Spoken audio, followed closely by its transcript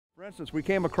For instance, we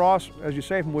came across, as you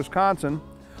say, from Wisconsin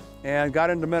and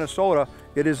got into Minnesota.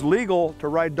 It is legal to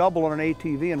ride double on an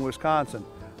ATV in Wisconsin.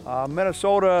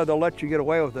 Minnesota, they'll let you get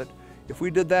away with it. If we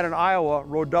did that in Iowa,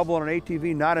 rode double on an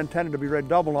ATV not intended to be rid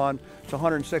double on, it's a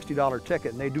 $160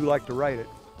 ticket, and they do like to ride it.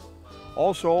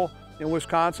 Also, in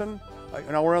Wisconsin,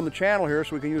 now we're on the channel here,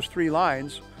 so we can use 3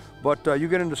 lines, but you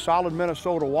get into solid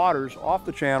Minnesota waters off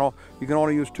the channel, you can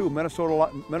only use 2.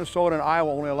 Minnesota and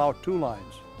Iowa only allow 2 lines.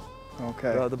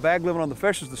 Okay. The bag limit on the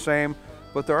fish is the same,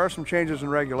 but there are some changes in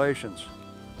regulations.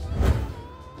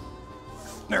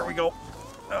 There we go.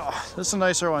 Oh, this is a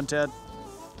nicer one, Ted.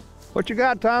 What you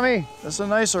got, Tommy? This is a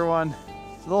nicer one.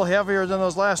 It's a little heavier than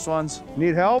those last ones.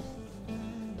 Need help?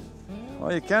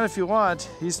 Well, you can if you want.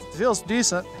 He feels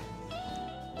decent.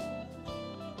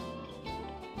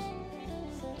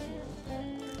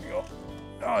 There we go.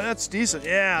 Oh, that's decent.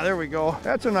 Yeah, there we go.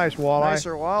 That's a nice walleye.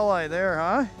 Nicer walleye there,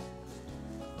 huh?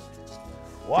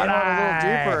 Got out a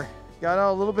little deeper. Got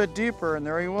out a little bit deeper, and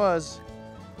there he was.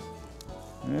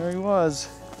 There he was.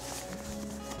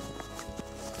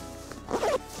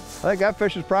 I think that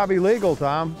fish is probably legal,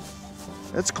 Tom.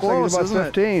 It's close, about isn't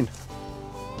 15.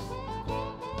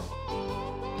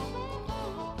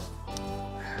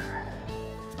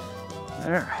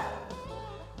 There.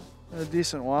 A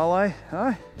decent walleye,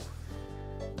 huh?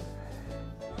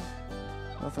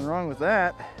 Nothing wrong with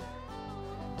that.